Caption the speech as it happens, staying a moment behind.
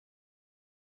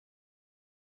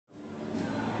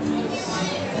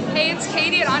Hey, it's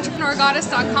Katie at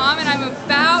EntrepreneurGoddess.com, and I'm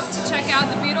about to check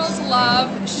out the Beatles Love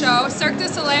show, Cirque du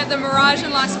Soleil at the Mirage in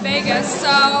Las Vegas. So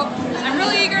I'm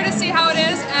really eager to see how it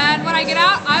is, and when I get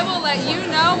out, I will let you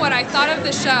know what I thought of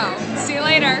the show. See you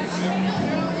later.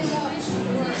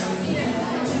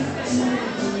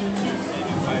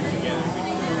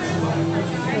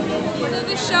 So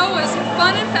the show was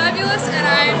fun and fabulous, and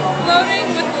I'm floating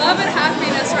with love and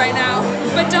happiness right now.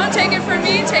 But don't take it from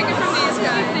me, take it from these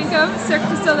guys. Think of Cirque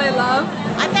du Soleil Love?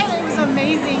 I thought it was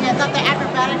amazing. I thought the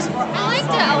acrobatics were awesome. I liked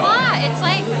it a lot. It's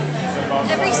like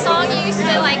every song you used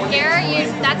to like hear,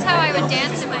 that's how I would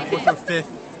dance in my head. The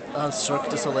fifth Cirque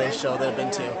du Soleil show that I've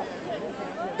been to.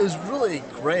 It was really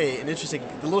great and interesting.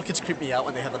 The little kids creep me out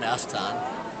when they have the masks on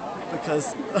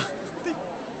because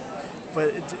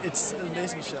but it's an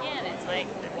amazing show. And it's like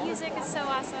the music is so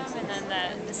awesome, and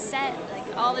then the set,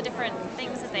 like all the different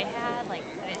things that they had. Like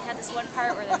they had this one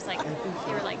part where there's like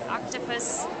they were like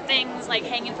octopus things like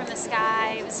hanging from the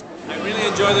sky. It was. I really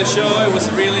enjoyed the show. It was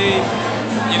really,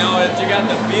 you know, you got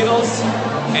the Beatles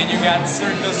and you got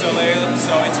Cirque du Soleil,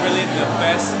 so it's really the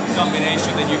best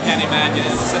combination that you can imagine.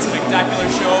 It's a spectacular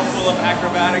show full of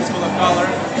acrobatics, full of color,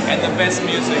 and the best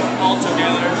music all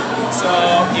together. So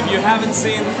if you haven't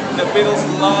seen the Beatles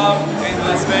Love in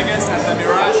Las Vegas at the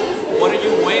Mirage, what are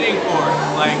you waiting for?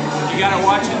 Like, you gotta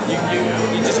watch it.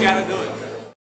 You just gotta do it.